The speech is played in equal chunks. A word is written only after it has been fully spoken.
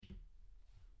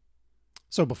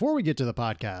So before we get to the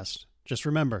podcast, just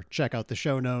remember, check out the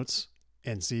show notes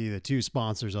and see the two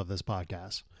sponsors of this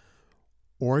podcast.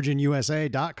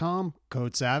 OriginUSA.com,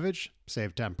 code SAVAGE,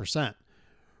 save 10%.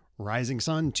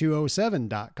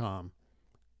 RisingSun207.com,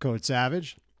 code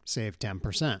SAVAGE, save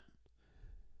 10%.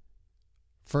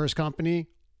 First company,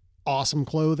 awesome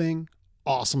clothing,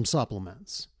 awesome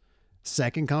supplements.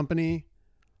 Second company,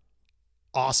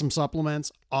 awesome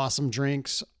supplements, awesome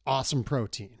drinks, awesome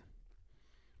protein.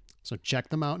 So check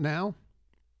them out now.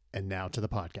 And now to the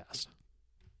podcast.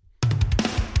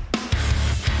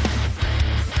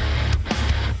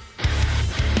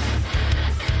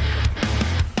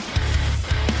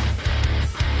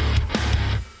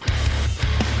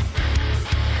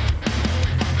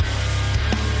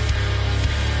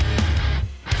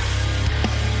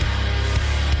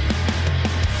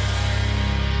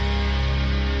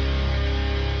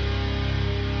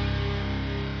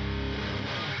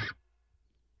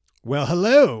 Well,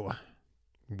 hello.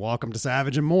 Welcome to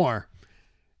Savage and More.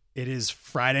 It is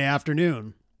Friday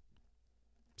afternoon.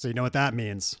 So you know what that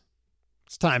means.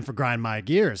 It's time for Grind My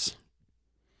Gears.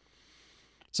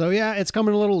 So yeah, it's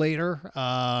coming a little later.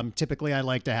 Typically I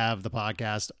like to have the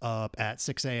podcast up at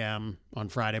 6 a.m. on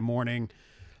Friday morning.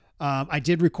 I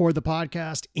did record the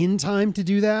podcast in time to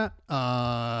do that,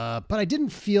 but I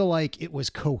didn't feel like it was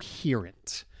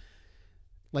coherent.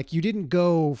 Like you didn't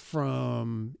go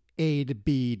from A to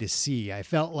B to C. I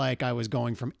felt like I was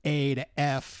going from A to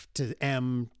F to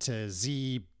M to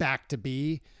Z back to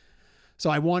B.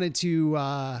 So I wanted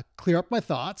to clear up my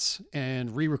thoughts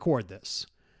and re-record this.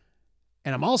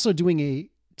 And I'm also doing a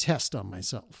test on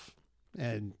myself.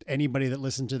 And anybody that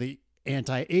listened to the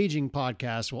anti-aging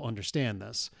podcast will understand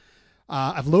this.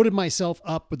 I've loaded myself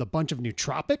up with a bunch of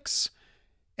nootropics.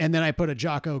 And then I put a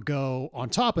Jocko Go on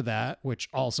top of that, which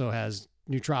also has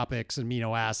nootropics,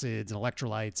 amino acids, and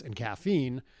electrolytes, and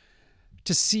caffeine,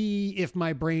 to see if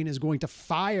my brain is going to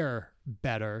fire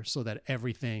better so that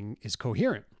everything is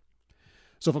coherent.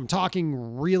 So if I'm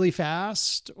talking really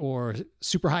fast or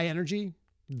super high energy,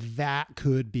 that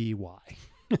could be why.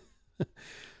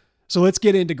 So let's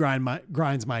get into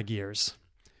grinds my gears.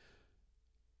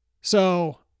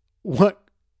 So what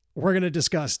we're going to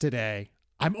discuss today,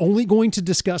 I'm only going to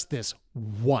discuss this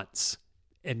once.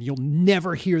 And you'll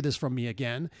never hear this from me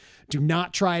again. Do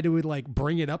not try to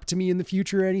bring it up to me in the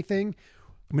future or anything.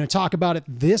 I'm going to talk about it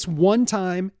this one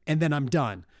time and then I'm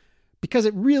done, because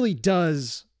it really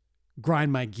does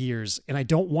grind my gears and I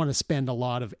don't want to spend a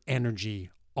lot of energy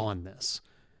on this.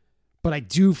 But I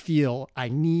do feel I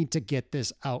need to get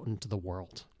this out into the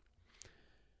world.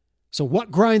 So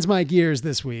what grinds my gears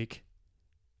this week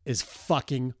is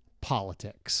fucking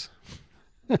politics.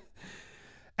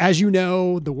 As you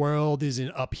know, the world is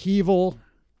in upheaval.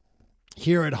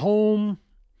 Here at home,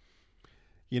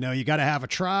 you got to have a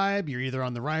tribe. You're either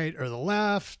on the right or the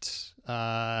left.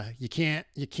 You can't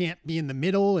be in the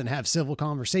middle and have civil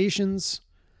conversations.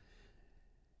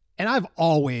 And I've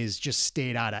always just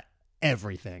stayed out of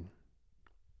everything.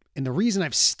 And the reason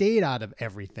I've stayed out of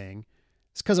everything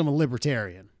is because I'm a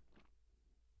libertarian.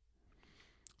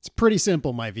 It's pretty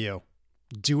simple, my view.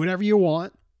 Do whatever you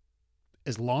want,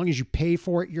 as long as you pay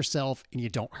for it yourself and you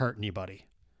don't hurt anybody.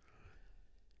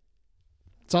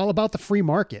 It's all about the free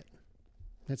market.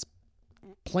 It's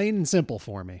plain and simple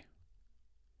for me.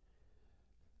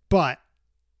 But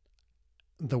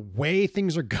the way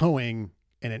things are going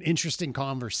and an interesting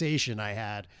conversation I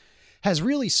had has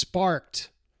really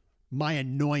sparked my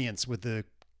annoyance with the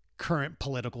current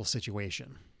political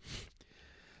situation.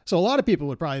 So a lot of people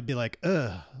would probably be like,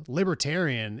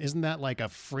 libertarian, isn't that like a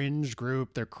fringe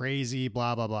group? They're crazy,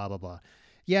 blah, blah, blah, blah, blah.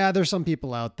 Yeah, there's some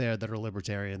people out there that are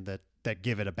libertarian that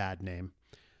give it a bad name.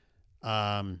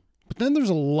 But then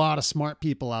there's a lot of smart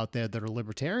people out there that are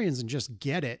libertarians and just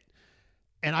get it.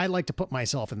 And I like to put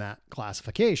myself in that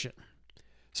classification.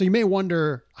 So you may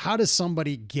wonder, how does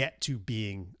somebody get to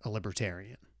being a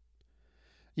libertarian?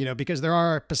 Because there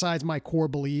are, besides my core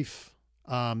belief,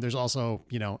 there's also,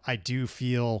 I do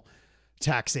feel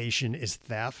taxation is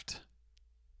theft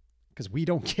because we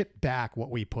don't get back what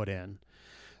we put in.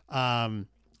 I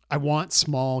want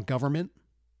small government.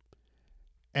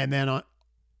 And then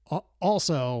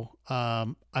also,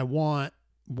 I want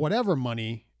whatever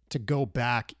money to go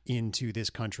back into this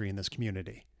country and this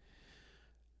community.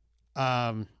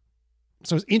 So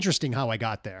it's interesting how I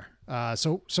got there.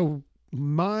 So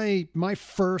my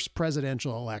first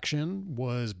presidential election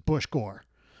was Bush Gore.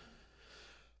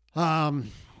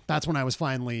 That's when I was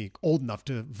finally old enough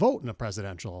to vote in a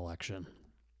presidential election.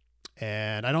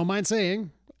 And I don't mind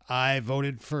saying I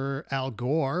voted for Al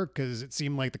Gore because it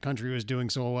seemed like the country was doing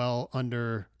so well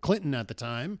under Clinton at the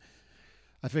time.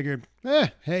 I figured,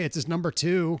 hey, it's his number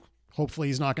 2. Hopefully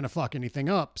he's not going to fuck anything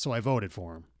up. So I voted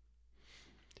for him.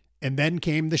 And then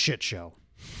came the shit show.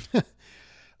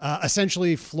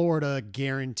 Essentially, Florida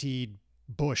guaranteed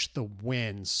Bush the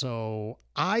win. So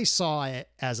I saw it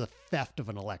as a theft of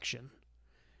an election.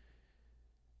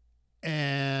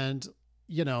 And,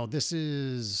 this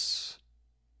is,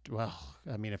 well,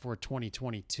 I mean, if we're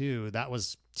 2022, that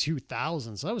was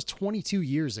 2000. So that was 22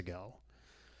 years ago.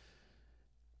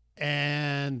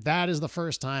 And that is the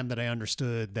first time that I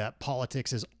understood that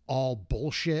politics is all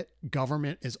bullshit.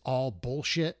 Government is all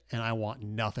bullshit. And I want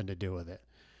nothing to do with it.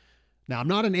 Now, I'm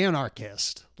not an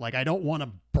anarchist. Like, I don't want to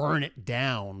burn it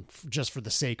down just for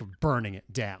the sake of burning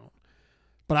it down.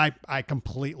 But I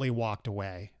completely walked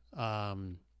away.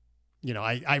 I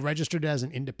registered as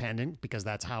an independent because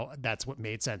that's what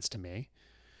made sense to me.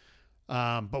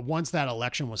 But once that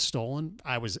election was stolen,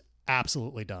 I was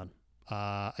absolutely done.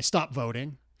 I stopped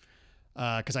voting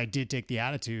because I did take the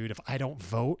attitude, if I don't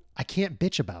vote, I can't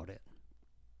bitch about it.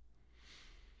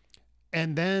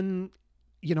 And then,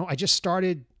 I just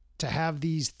started to have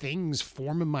these things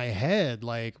form in my head.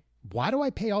 Like, why do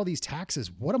I pay all these taxes?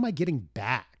 What am I getting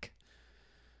back?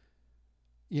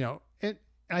 And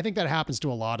I think that happens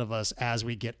to a lot of us as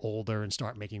we get older and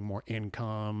start making more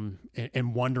income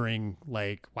and wondering,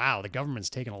 like, wow, the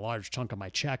government's taking a large chunk of my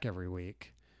check every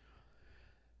week.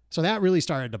 So that really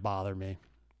started to bother me.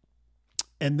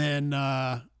 And then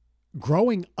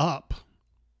growing up,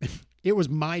 it was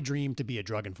my dream to be a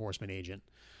drug enforcement agent.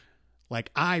 Like,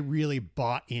 I really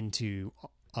bought into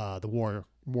the war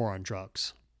on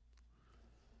drugs.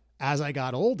 As I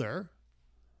got older,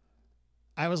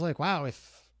 I was like, wow,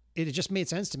 if it just made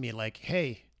sense to me, like,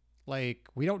 hey, like,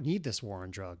 we don't need this war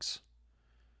on drugs.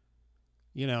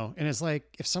 And it's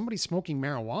like, if somebody's smoking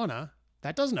marijuana,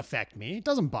 that doesn't affect me. It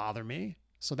doesn't bother me.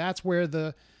 So that's where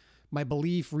my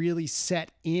belief really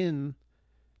set in.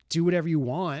 Do whatever you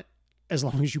want as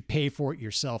long as you pay for it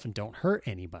yourself and don't hurt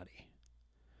anybody.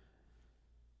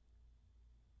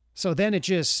 So then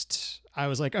I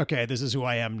was like, okay, this is who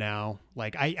I am now.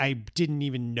 Like, I didn't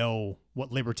even know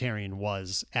what libertarian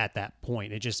was at that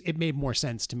point. It made more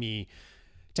sense to me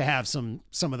to have some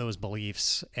of those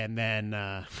beliefs. And then,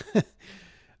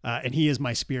 and he is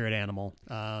my spirit animal,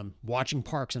 watching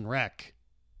Parks and Rec.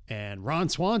 And Ron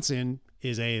Swanson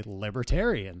is a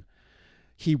libertarian.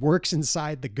 He works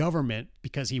inside the government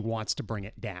because he wants to bring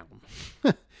it down.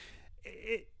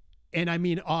 And I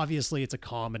mean, obviously it's a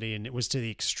comedy and it was to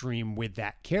the extreme with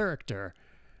that character.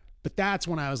 But that's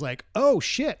when I was like, oh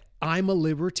shit, I'm a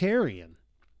libertarian.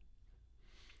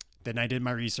 Then I did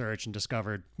my research and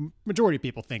discovered majority of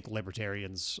people think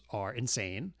libertarians are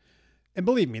insane. And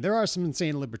believe me, there are some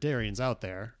insane libertarians out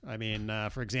there. I mean,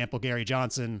 for example, Gary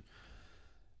Johnson,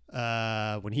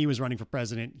 when he was running for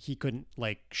president, he couldn't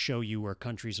show you where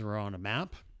countries were on a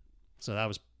map. So that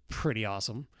was pretty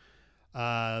awesome.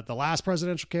 The last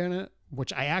presidential candidate,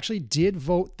 which I actually did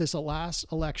vote this last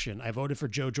election, I voted for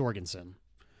Jo Jorgensen.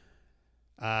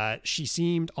 She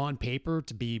seemed on paper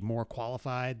to be more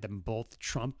qualified than both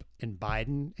Trump and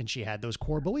Biden, and she had those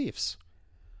core beliefs.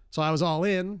 So I was all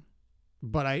in,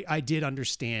 but I did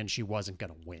understand she wasn't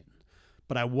going to win.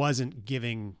 But I wasn't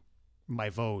giving my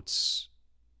votes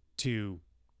to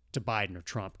Biden or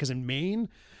Trump, because in Maine,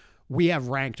 we have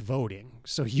ranked voting.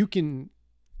 So you can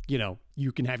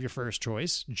have your first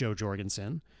choice, Jo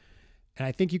Jorgensen. And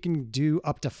I think you can do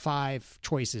up to 5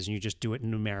 choices and you just do it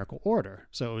in numerical order.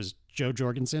 So it was Jo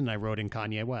Jorgensen and I wrote in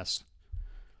Kanye West.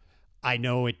 I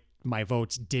know my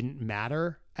votes didn't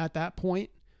matter at that point,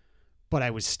 but I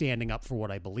was standing up for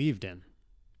what I believed in.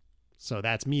 So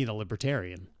that's me, the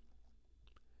libertarian.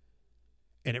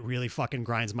 And it really fucking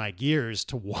grinds my gears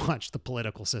to watch the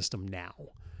political system now.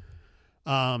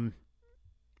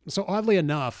 So oddly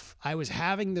enough, I was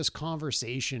having this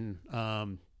conversation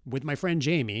with my friend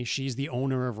Jamie. She's the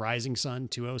owner of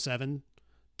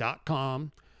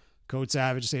risingsun207.com. Code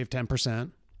Savage, save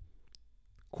 10%.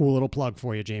 Cool little plug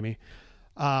for you, Jamie.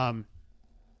 The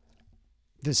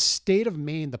state of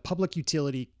Maine, the Public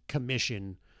Utility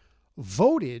Commission,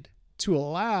 voted to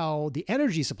allow the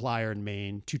energy supplier in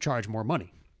Maine to charge more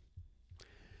money.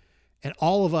 And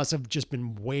all of us have just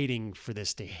been waiting for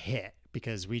this to hit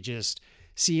because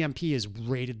CMP is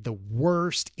rated the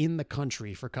worst in the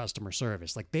country for customer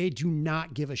service. Like, they do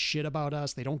not give a shit about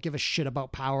us. They don't give a shit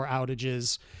about power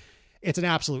outages. It's an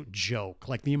absolute joke.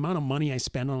 Like, the amount of money I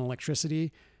spend on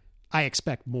electricity, I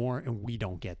expect more, and we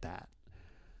don't get that.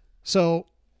 So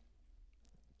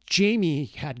Jamie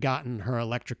had gotten her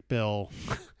electric bill.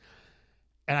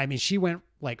 And I mean, she went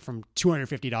from $250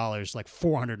 to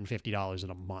 $450 in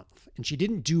a month, and she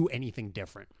didn't do anything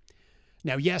different.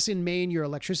 Now, yes, in Maine, your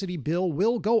electricity bill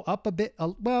will go up a bit, a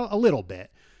little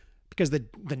bit, because the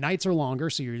nights are longer,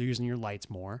 so you're using your lights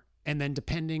more. And then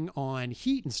depending on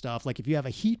heat and stuff, like if you have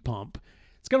a heat pump,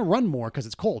 it's going to run more because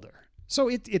it's colder. So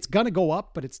it's going to go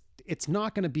up, but it's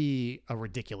not going to be a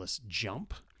ridiculous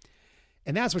jump.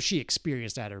 And that's what she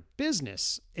experienced at her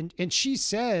business. And she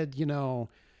said,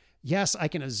 yes, I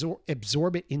can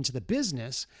absorb it into the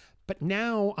business, but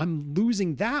now I'm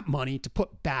losing that money to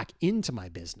put back into my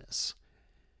business.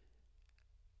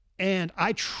 And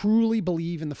I truly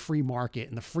believe in the free market,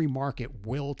 and the free market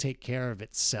will take care of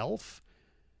itself.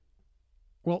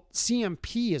 Well,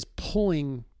 CMP is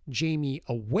pulling Jamie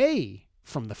away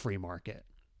from the free market.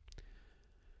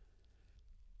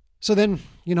 So then,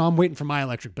 I'm waiting for my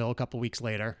electric bill a couple weeks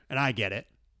later, and I get it.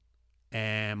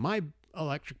 And my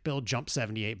electric bill jumped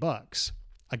 $78.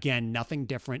 Again, nothing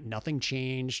different, nothing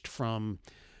changed from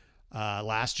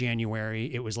last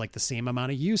January. It was like the same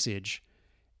amount of usage.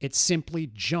 It simply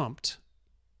jumped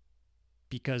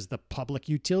because the Public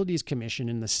Utilities Commission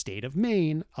in the state of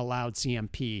Maine allowed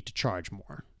CMP to charge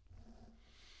more.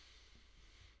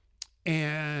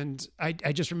 And I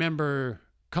just remember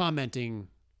commenting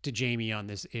to Jamie on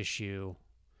this issue,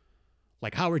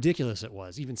 like how ridiculous it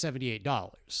was, even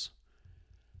 $78.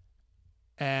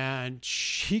 And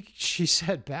she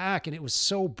said back, and it was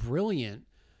so brilliant,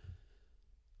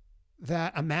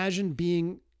 that imagine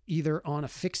being either on a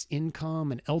fixed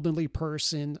income, an elderly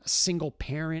person, a single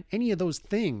parent, any of those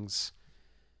things.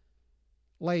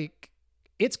 Like,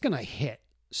 it's going to hit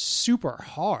super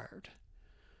hard.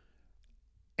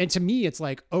 And to me, it's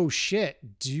like, oh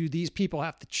shit, do these people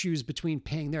have to choose between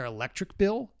paying their electric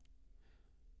bill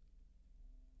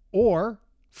or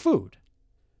food?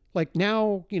 Like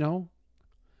now,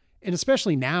 and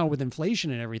especially now with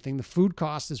inflation and everything, the food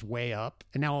cost is way up,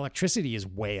 and now electricity is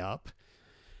way up.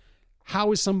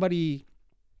 How is somebody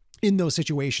in those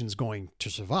situations going to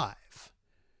survive?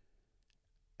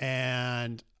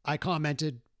 And I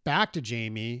commented back to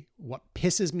Jamie, what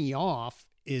pisses me off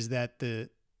is that the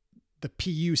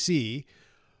PUC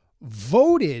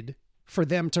voted for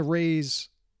them to raise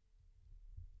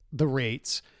the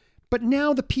rates, but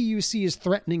now the PUC is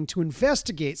threatening to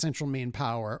investigate Central Maine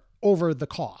Power over the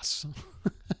costs.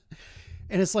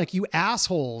 And it's like, you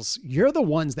assholes, you're the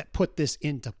ones that put this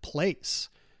into place.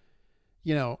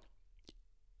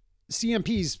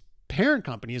 CMP's parent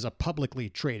company is a publicly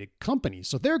traded company,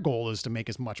 so their goal is to make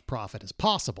as much profit as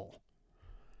possible.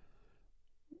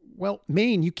 Well,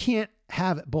 Maine, you can't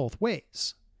have it both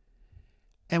ways.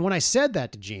 And when I said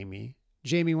that to Jamie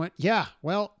went, yeah,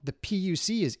 well, the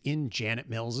PUC is in Janet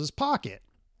Mills's pocket.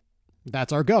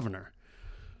 That's our governor.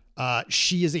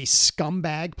 She is a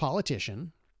scumbag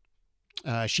politician.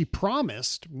 She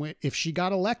promised if she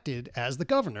got elected as the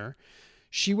governor,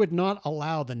 she would not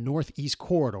allow the Northeast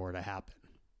Corridor to happen.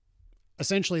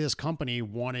 Essentially, this company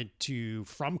wanted to,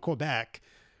 from Quebec,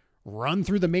 run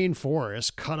through the Maine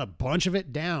forest, cut a bunch of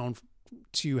it down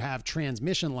to have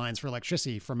transmission lines for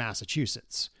electricity for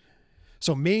Massachusetts.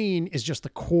 So Maine is just the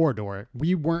corridor.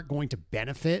 We weren't going to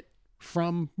benefit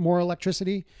from more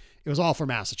electricity. It was all for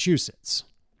Massachusetts.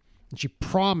 And she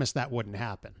promised that wouldn't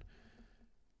happen.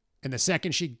 And the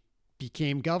second she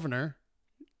became governor,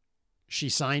 she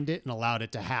signed it and allowed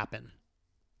it to happen.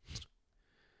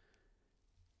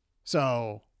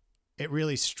 So it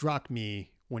really struck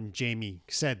me when Jamie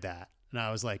said that. And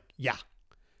I was like, yeah.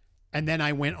 And then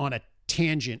I went on a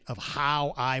tangent of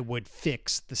how I would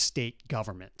fix the state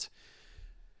government.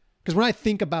 Because when I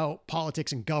think about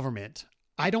politics and government,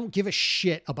 I don't give a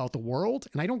shit about the world,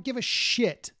 and I don't give a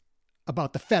shit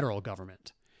about the federal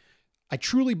government. I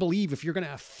truly believe if you're going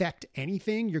to affect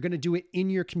anything, you're going to do it in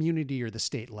your community or the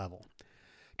state level.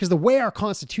 Because the way our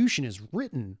Constitution is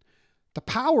written, the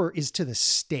power is to the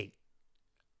state.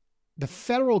 The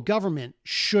federal government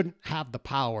shouldn't have the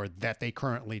power that they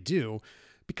currently do,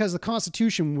 because the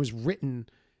Constitution was written,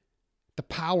 the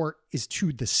power is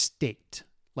to the state.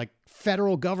 Like,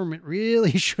 federal government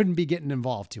really shouldn't be getting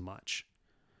involved too much.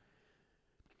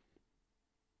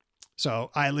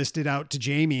 So I listed out to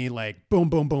Jamie, like, boom,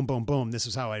 boom, boom, boom, boom. This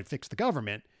is how I'd fix the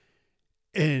government.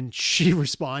 And she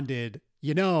responded,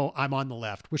 I'm on the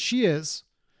left, which she is.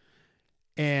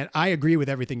 And I agree with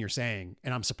everything you're saying.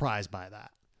 And I'm surprised by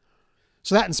that.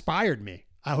 So that inspired me.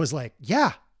 I was like,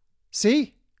 yeah,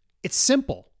 see, it's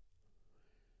simple.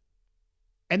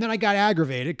 And then I got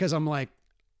aggravated because I'm like,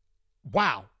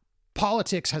 wow,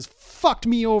 politics has fucked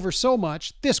me over so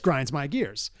much. This grinds my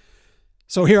gears.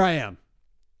 So here I am.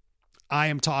 I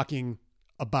am talking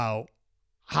about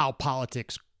how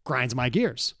politics grinds my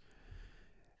gears.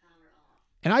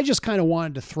 And I just kind of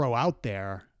wanted to throw out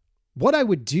there what I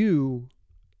would do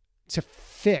to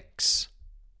fix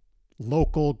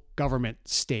local government,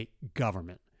 state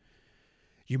government.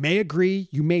 You may agree,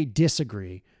 you may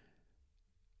disagree,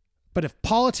 but if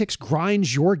politics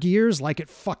grinds your gears like it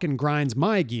fucking grinds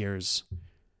my gears,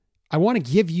 I want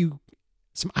to give you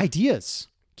some ideas,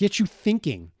 get you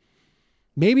thinking.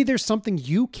 Maybe there's something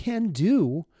you can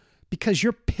do because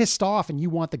you're pissed off and you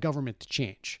want the government to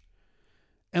change.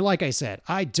 And like I said,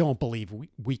 I don't believe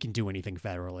we can do anything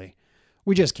federally.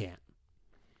 We just can't.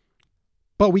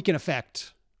 But we can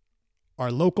affect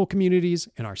our local communities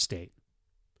and our state.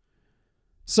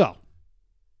 So,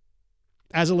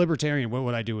 as a libertarian, what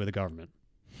would I do with the government?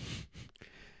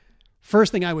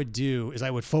 First thing I would do is I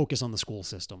would focus on the school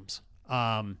systems.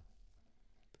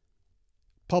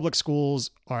 Public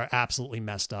schools are absolutely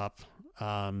messed up.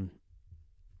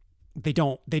 They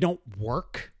don't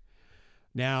work.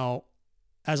 Now,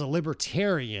 as a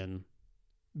libertarian,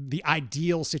 the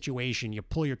ideal situation, you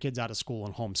pull your kids out of school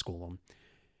and homeschool them.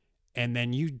 And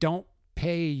then you don't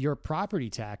pay your property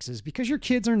taxes because your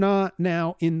kids are not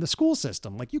now in the school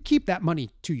system. Like, you keep that money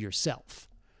to yourself.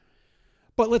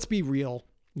 But let's be real.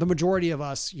 The majority of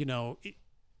us,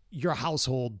 your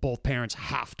household, both parents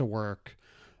have to work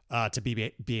to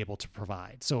be able to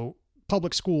provide. So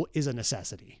public school is a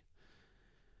necessity.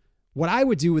 What I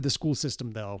would do with the school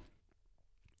system, though,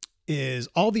 is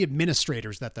all the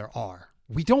administrators that there are.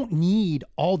 We don't need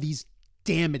all these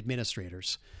damn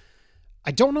administrators.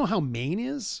 I don't know how Maine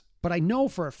is, but I know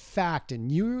for a fact in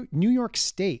New York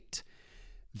State,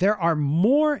 there are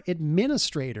more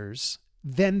administrators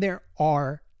than there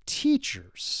are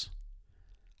teachers.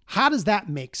 How does that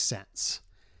make sense?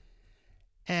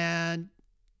 And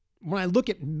when I look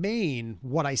at Maine,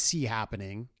 what I see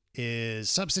happening is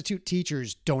substitute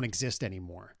teachers don't exist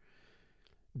anymore.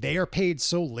 They are paid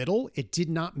so little, it did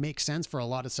not make sense for a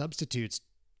lot of substitutes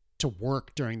to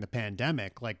work during the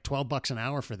pandemic. Like $12 an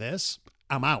hour for this,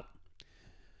 I'm out.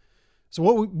 So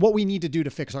what we need to do to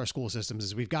fix our school systems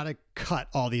is we've got to cut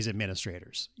all these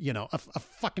administrators. A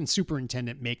fucking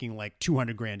superintendent making like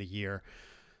 $200,000 a year,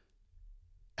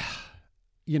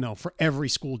 for every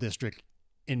school district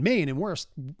in Maine. And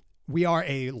we are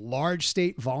a large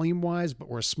state volume wise, but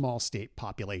we're a small state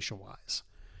population wise.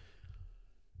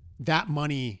 That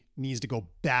money needs to go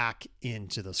back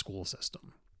into the school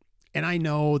system. And I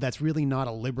know that's really not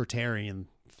a libertarian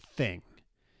thing.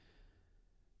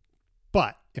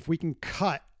 But if we can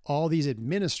cut all these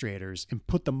administrators and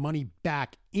put the money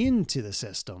back into the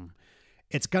system,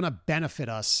 it's going to benefit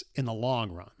us in the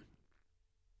long run.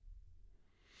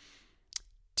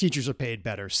 Teachers are paid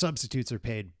better. Substitutes are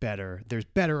paid better. There's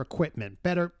better equipment,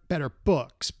 better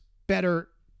books, better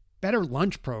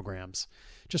lunch programs.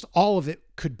 Just all of it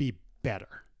could be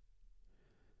better.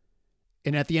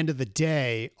 And at the end of the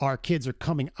day, our kids are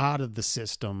coming out of the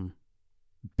system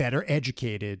better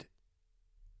educated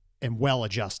and well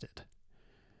adjusted.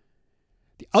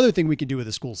 The other thing we can do with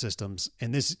the school systems,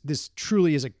 and this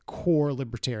truly is a core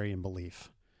libertarian belief,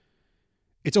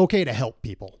 it's okay to help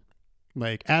people.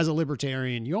 Like, as a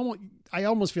libertarian, I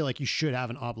almost feel like you should have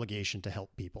an obligation to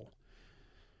help people.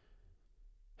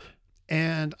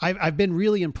 And I've been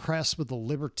really impressed with the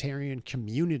libertarian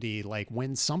community. Like,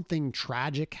 when something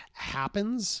tragic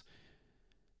happens,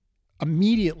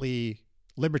 immediately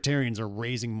libertarians are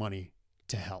raising money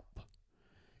to help.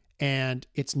 And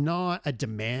it's not a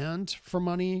demand for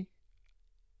money.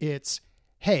 It's,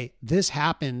 hey, this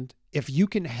happened. If you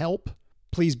can help,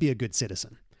 please be a good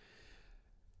citizen.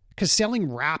 Because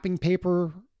selling wrapping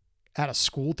paper at a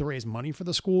school to raise money for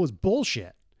the school is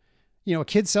bullshit. A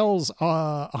kid sells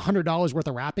 $100 worth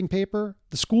of wrapping paper.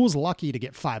 The school's lucky to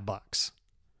get $5.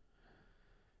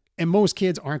 And most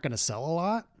kids aren't going to sell a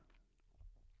lot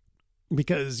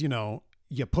because,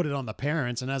 you put it on the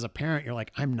parents. And as a parent, you're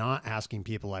like, I'm not asking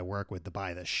people I work with to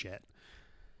buy this shit.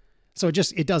 So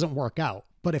it doesn't work out.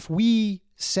 But if we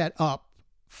set up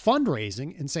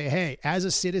fundraising and say, hey, as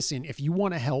a citizen, if you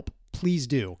want to help, please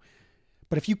do.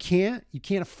 But if you can't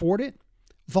afford it,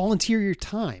 volunteer your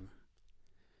time.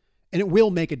 And it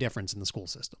will make a difference in the school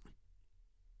system.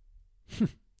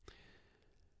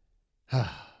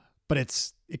 But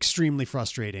it's extremely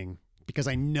frustrating because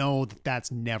I know that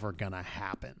that's never going to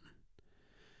happen.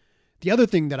 The other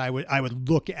thing that I would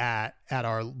look at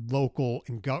our local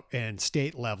and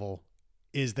state level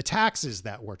is the taxes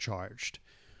that were charged.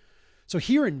 So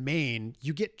here in Maine,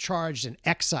 you get charged an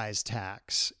excise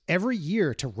tax every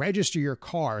year to register your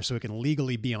car so it can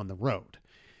legally be on the road.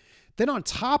 Then on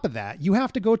top of that, you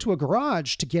have to go to a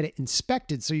garage to get it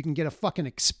inspected so you can get a fucking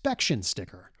inspection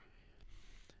sticker.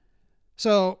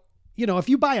 So, if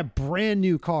you buy a brand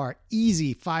new car,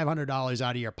 easy $500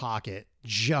 out of your pocket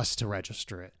just to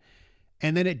register it.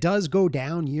 And then it does go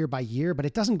down year by year, but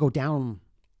it doesn't go down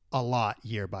a lot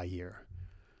year by year.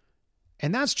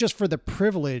 And that's just for the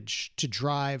privilege to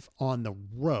drive on the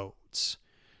roads.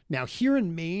 Now, here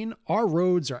in Maine, our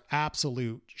roads are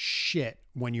absolute shit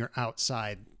when you're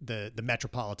outside the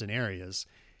metropolitan areas.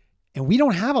 And we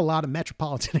don't have a lot of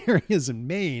metropolitan areas in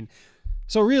Maine.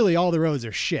 So really, all the roads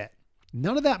are shit.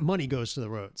 None of that money goes to the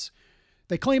roads.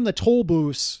 They claim the toll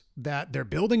booths that they're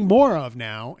building more of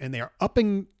now, and they're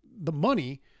upping the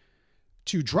money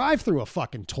to drive through a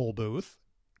fucking toll booth,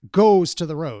 goes to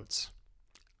the roads.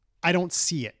 I don't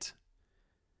see it.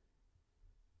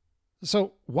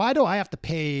 So why do I have to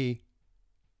pay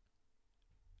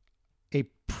a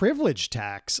privilege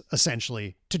tax,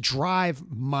 essentially, to drive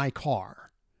my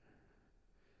car?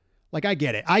 Like, I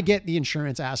get it. I get the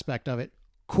insurance aspect of it.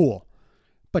 Cool.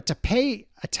 But to pay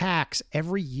a tax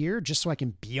every year just so I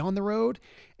can be on the road,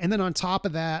 and then on top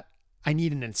of that, I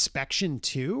need an inspection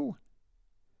too?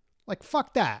 Like,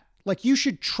 fuck that. Like, you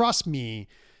should trust me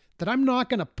that I'm not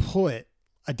going to put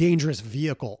a dangerous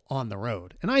vehicle on the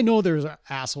road. And I know there's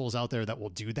assholes out there that will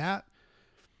do that,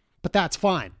 but that's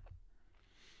fine.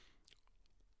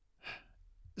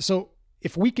 So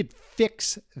if we could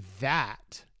fix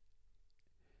that,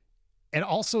 and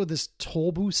also this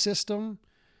toll booth system,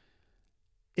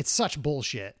 it's such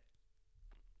bullshit.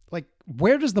 Like,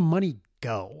 where does the money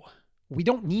go? We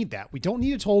don't need that. We don't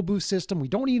need a toll booth system. We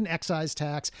don't need an excise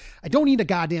tax. I don't need a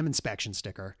goddamn inspection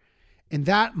sticker. And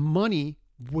that money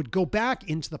would go back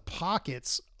into the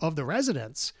pockets of the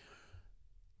residents.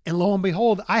 And lo and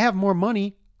behold, I have more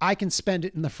money. I can spend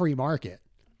it in the free market.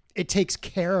 It takes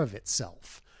care of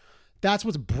itself. That's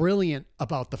what's brilliant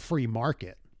about the free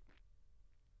market.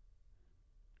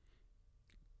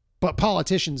 But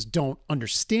politicians don't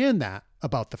understand that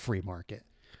about the free market.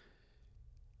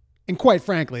 And quite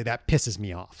frankly, that pisses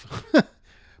me off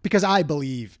because I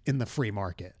believe in the free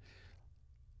market.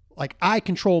 Like, I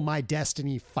control my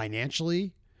destiny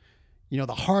financially. You know,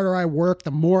 the harder I work,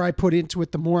 the more I put into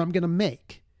it, the more I'm going to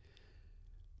make.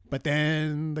 But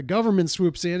then the government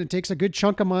swoops in and takes a good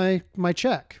chunk of my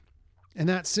check. And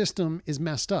that system is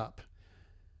messed up.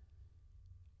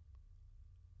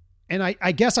 And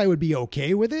I guess I would be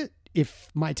okay with it if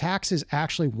my taxes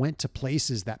actually went to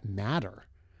places that matter.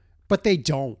 But they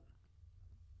don't.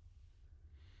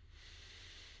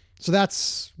 So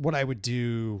that's what I would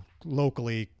do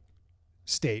locally,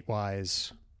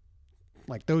 state-wise,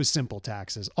 like those simple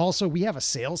taxes. Also, we have a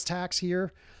sales tax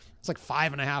here. It's like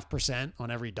 5.5%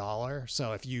 on every dollar.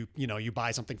 So if you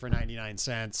buy something for 99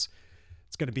 cents,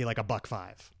 it's going to be like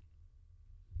 $1.05.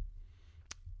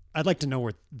 I'd like to know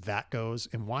where that goes,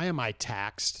 and why am I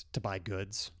taxed to buy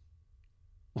goods?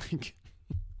 Like,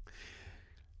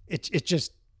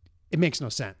 it makes no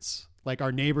sense. Like,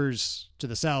 our neighbors to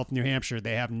the south, New Hampshire,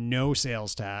 they have no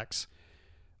sales tax,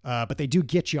 but they do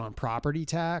get you on property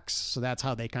tax. So that's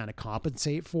how they kind of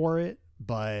compensate for it.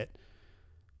 But,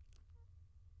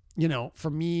 you know, for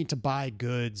me to buy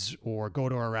goods or go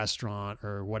to a restaurant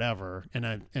or whatever,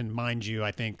 and mind you,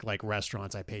 I think like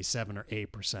restaurants, I pay 7 or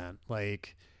 8%.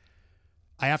 Like,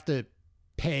 I have to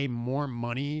pay more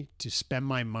money to spend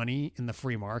my money in the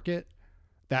free market.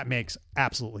 That makes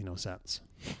absolutely no sense.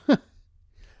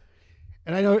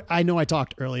 And I know I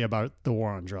talked earlier about the war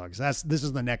on drugs. This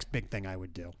is the next big thing I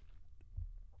would do.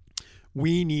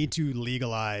 We need to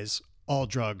legalize all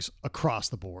drugs across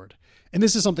the board. And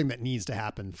this is something that needs to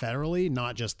happen federally,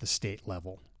 not just the state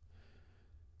level.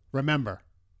 Remember,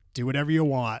 do whatever you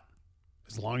want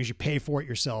as long as you pay for it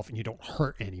yourself and you don't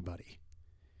hurt anybody.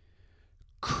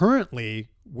 Currently,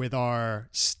 with our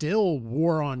still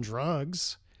war on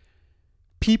drugs,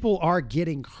 people are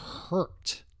getting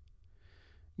hurt.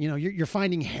 You know, you're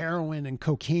finding heroin and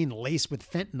cocaine laced with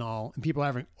fentanyl, and people are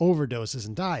having overdoses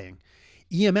and dying.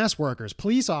 EMS workers,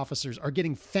 police officers are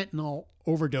getting fentanyl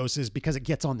overdoses because it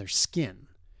gets on their skin.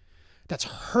 That's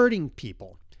hurting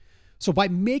people. So by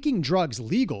making drugs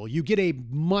legal, you get a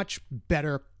much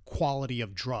better quality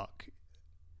of drug.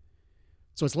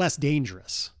 So it's less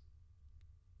dangerous.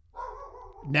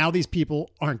 Now these people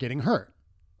aren't getting hurt.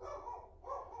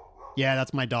 Yeah,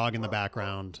 that's my dog in the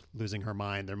background losing her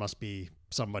mind. There must be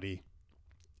somebody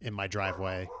in my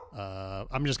driveway.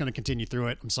 I'm just going to continue through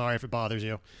it. I'm sorry if it bothers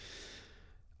you.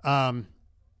 And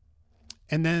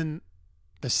then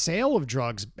the sale of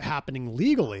drugs happening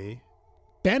legally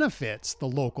benefits the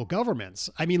local governments.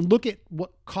 I mean, look at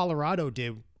what Colorado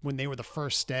did when they were the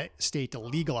first state to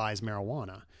legalize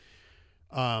marijuana.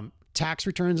 Tax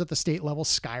returns at the state level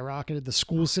skyrocketed. The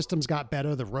school systems got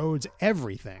better. The roads,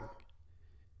 everything.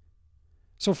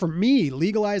 So for me,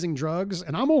 legalizing drugs,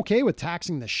 and I'm okay with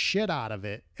taxing the shit out of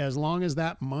it as long as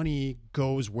that money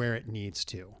goes where it needs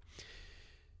to.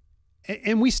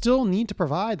 And we still need to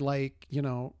provide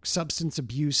substance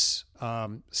abuse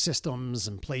systems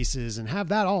and places and have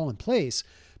that all in place,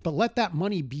 but let that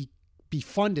money be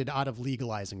funded out of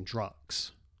legalizing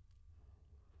drugs.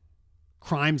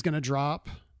 Crime's going to drop.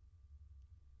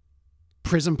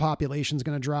 Prison population's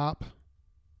going to drop.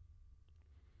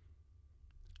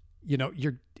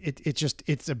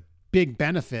 It's a big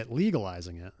benefit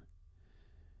legalizing it.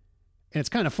 And it's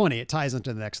kind of funny. It ties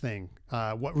into the next thing.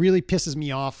 What really pisses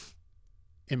me off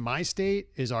in my state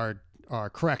is our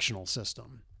correctional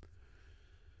system.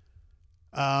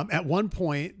 At one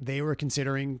point, they were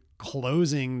considering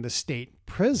closing the state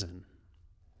prison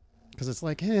because it's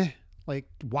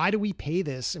why do we pay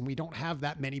this and we don't have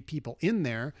that many people in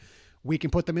there? We can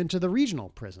put them into the regional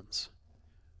prisons.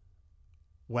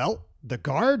 Well, the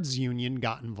guards union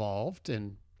got involved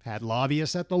and had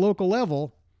lobbyists at the local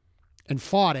level and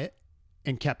fought it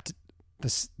and kept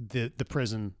the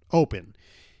prison open.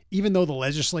 Even though the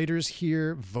legislators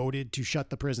here voted to shut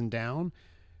the prison down,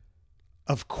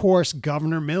 of course,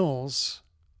 Governor Mills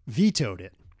vetoed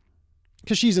it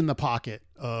because she's in the pocket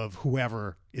of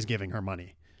whoever is giving her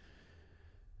money.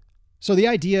 So the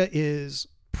idea is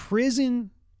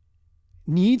prison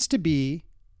needs to be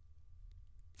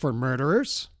for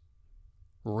murderers,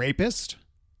 rapists,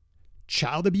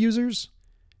 child abusers,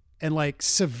 and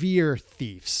severe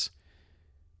thieves.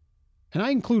 And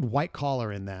I include white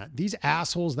collar in that. These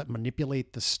assholes that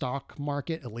manipulate the stock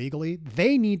market illegally,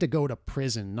 they need to go to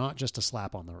prison, not just a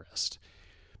slap on the wrist.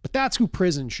 But that's who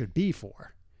prison should be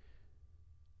for.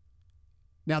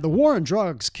 Now, the war on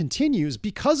drugs continues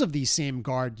because of these same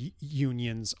guard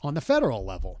unions on the federal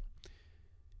level.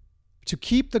 To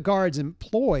keep the guards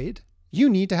employed, you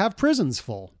need to have prisons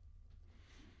full.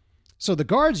 So the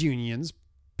guards unions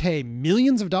pay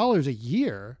millions of dollars a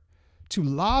year to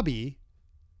lobby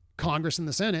Congress and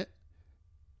the Senate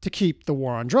to keep the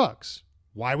war on drugs.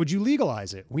 Why would you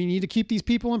legalize it? We need to keep these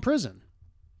people in prison.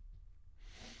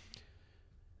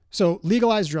 So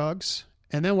legalize drugs.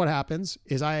 And then what happens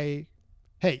is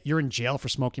hey, you're in jail for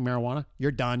smoking marijuana.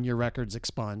 You're done. Your record's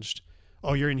expunged.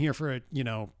 Oh, you're in here for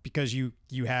because you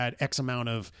had X amount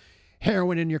of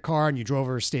heroin in your car and you drove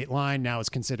over a state line. Now it's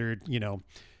considered,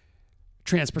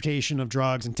 transportation of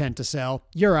drugs, intent to sell.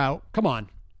 You're out. Come on.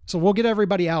 So we'll get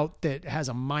everybody out that has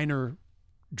a minor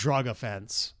drug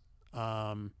offense,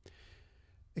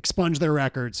 expunge their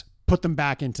records, put them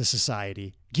back into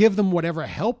society, give them whatever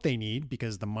help they need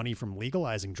because the money from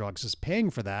legalizing drugs is paying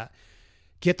for that.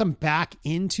 Get them back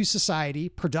into society,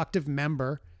 productive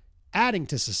member, adding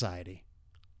to society.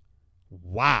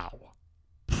 Wow.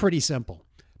 Pretty simple.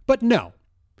 But no,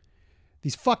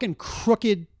 these fucking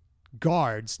crooked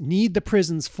guards need the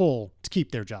prisons full to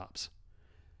keep their jobs.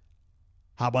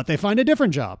 How about they find a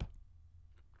different job?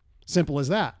 Simple as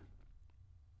that.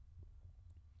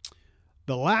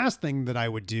 The last thing that I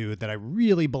would do that I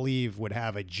really believe would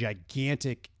have a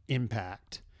gigantic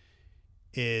impact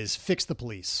is fix the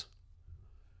police.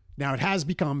 Now, it has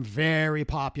become very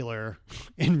popular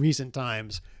in recent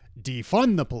times.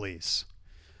 Defund the police.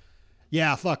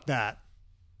 Yeah, fuck that.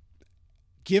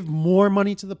 Give more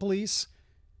money to the police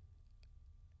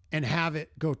and have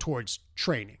it go towards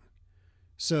training.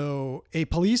 So a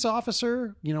police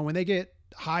officer, when they get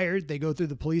hired, they go through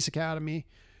the police academy.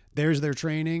 There's their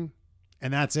training,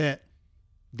 and that's it.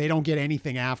 They don't get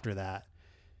anything after that.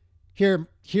 Here,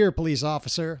 police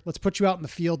officer, let's put you out in the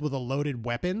field with a loaded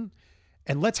weapon,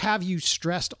 and let's have you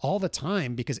stressed all the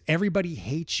time because everybody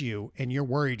hates you and you're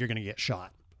worried you're going to get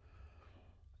shot.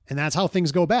 And that's how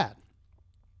things go bad.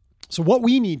 So what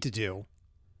we need to do,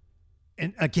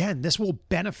 and again, this will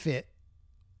benefit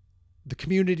the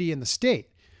community and the state.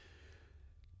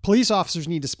 Police officers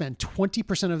need to spend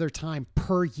 20% of their time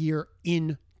per year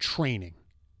in training.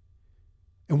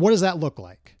 And what does that look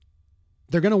like?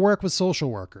 They're going to work with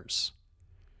social workers.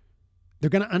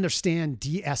 They're going to understand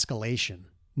de-escalation.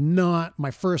 Not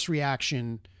my first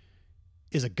reaction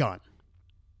is a gun.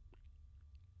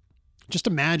 Just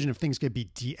imagine if things could be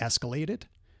de-escalated.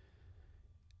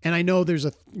 And I know there's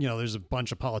a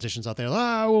bunch of politicians out there.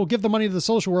 We'll give the money to the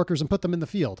social workers and put them in the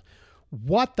field.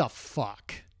 What the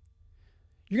fuck?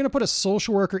 You're going to put a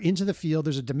social worker into the field.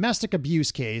 There's a domestic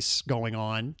abuse case going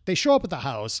on. They show up at the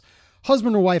house.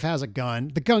 Husband or wife has a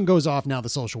gun. The gun goes off. Now the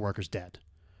social worker's dead.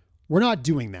 We're not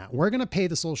doing that. We're going to pay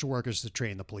the social workers to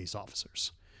train the police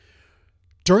officers.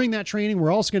 During that training,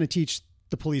 we're also going to teach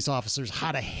the police officers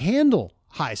how to handle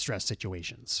high stress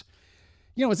situations.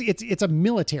 It's a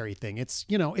military thing. It's,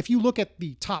 if you look at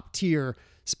the top tier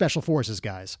special forces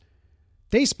guys,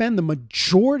 they spend the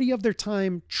majority of their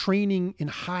time training in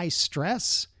high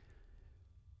stress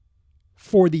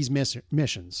for these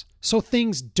missions so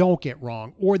things don't get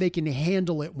wrong or they can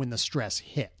handle it when the stress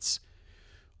hits.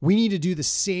 We need to do the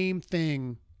same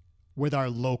thing with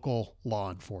our local law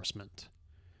enforcement.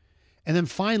 And then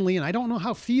finally, and I don't know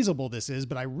how feasible this is,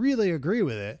 but I really agree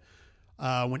with it.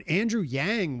 When Andrew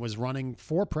Yang was running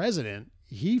for president,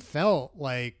 he felt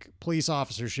like police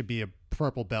officers should be a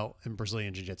purple belt in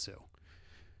Brazilian Jiu-Jitsu.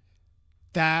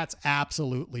 That's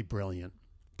absolutely brilliant,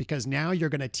 because now you're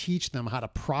going to teach them how to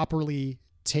properly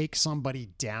take somebody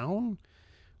down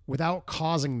without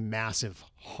causing massive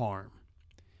harm.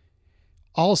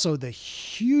 Also, the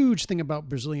huge thing about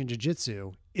Brazilian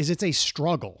Jiu-Jitsu is it's a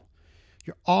struggle.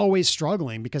 You're always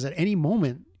struggling because at any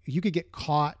moment you could get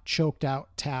caught, choked out,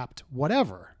 tapped,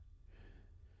 whatever.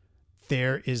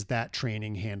 There is that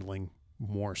training handling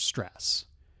more stress.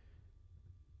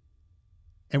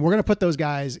 And we're going to put those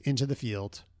guys into the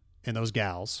field and those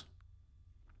gals,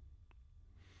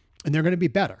 and they're going to be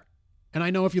better. And I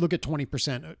know if you look at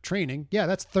 20% training, yeah,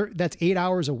 that's 8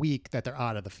 hours a week that they're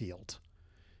out of the field.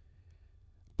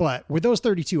 But with those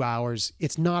 32 hours,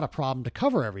 it's not a problem to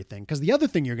cover everything. Because the other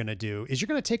thing you're going to do is you're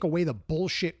going to take away the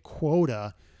bullshit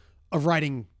quota of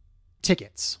writing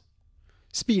tickets,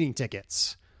 speeding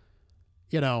tickets.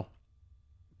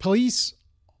 Police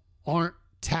aren't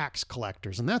tax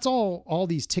collectors, and that's all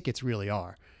these tickets really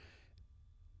are.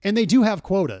 And they do have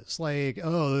quotas. Like,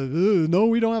 oh, no,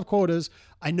 we don't have quotas.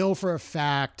 I know for a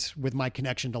fact with my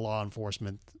connection to law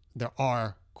enforcement, there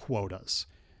are quotas.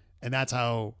 And that's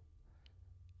how,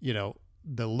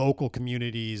 the local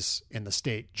communities and the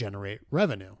state generate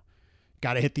revenue.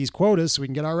 Got to hit these quotas so we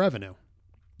can get our revenue.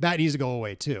 That needs to go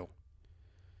away too.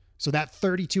 So that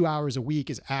 32 hours a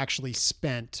week is actually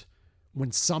spent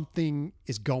when something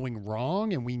is going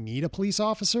wrong and we need a police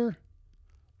officer.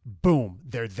 Boom,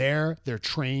 they're there, they're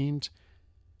trained.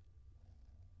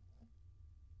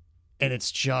 And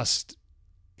it's just,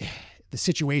 the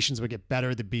situations would get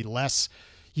better. There'd be less,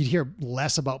 you'd hear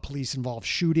less about police involved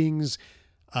shootings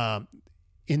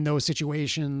in those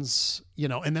situations,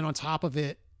 and then on top of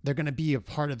it, they're going to be a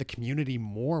part of the community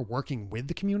more, working with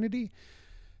the community.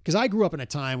 Because I grew up in a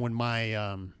time when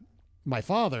my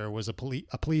father was a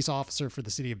police officer for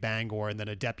the city of Bangor and then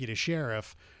a deputy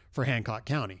sheriff for Hancock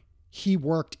County. He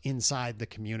worked inside the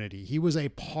community. He was a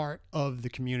part of the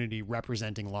community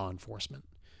representing law enforcement.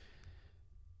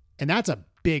 And that's a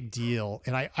big deal.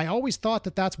 And I always thought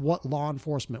that that's what law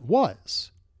enforcement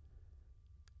was.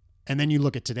 And then you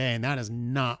look at today, and that is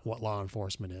not what law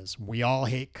enforcement is. We all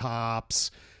hate cops.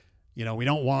 We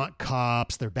don't want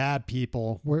cops. They're bad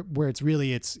people. Where it's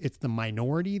really, it's the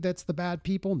minority that's the bad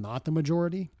people, not the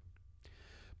majority.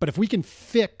 But if we can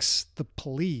fix the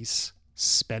police,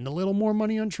 spend a little more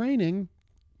money on training,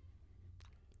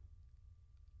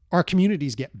 our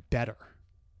communities get better.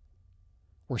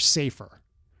 We're safer.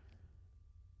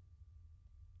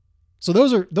 So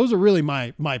those are really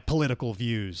my political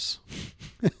views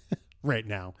right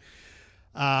now.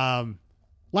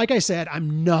 Like I said,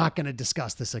 I'm not going to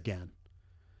discuss this again.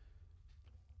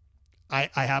 I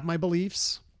have my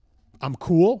beliefs. I'm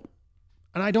cool.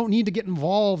 And I don't need to get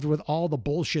involved with all the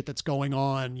bullshit that's going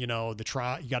on. You got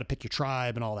to pick your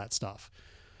tribe and all that stuff.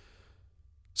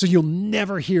 So you'll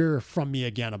never hear from me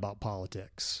again about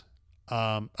politics.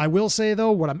 I will say,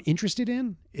 though, what I'm interested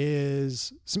in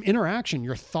is some interaction,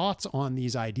 your thoughts on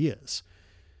these ideas.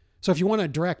 So if you want a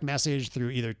direct message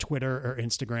through either Twitter or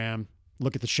Instagram,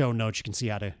 look at the show notes. You can see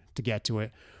how to get to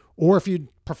it. Or if you'd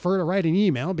prefer to write an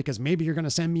email, because maybe you're going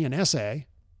to send me an essay,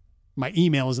 my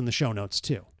email is in the show notes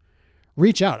too.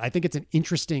 Reach out. I think it's an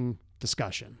interesting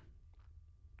discussion.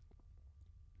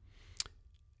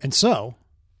 And so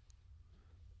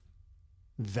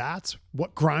that's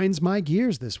what grinds my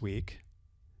gears this week.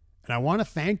 And I want to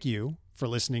thank you for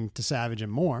listening to Savage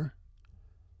and More.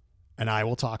 And I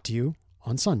will talk to you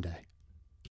on Sunday.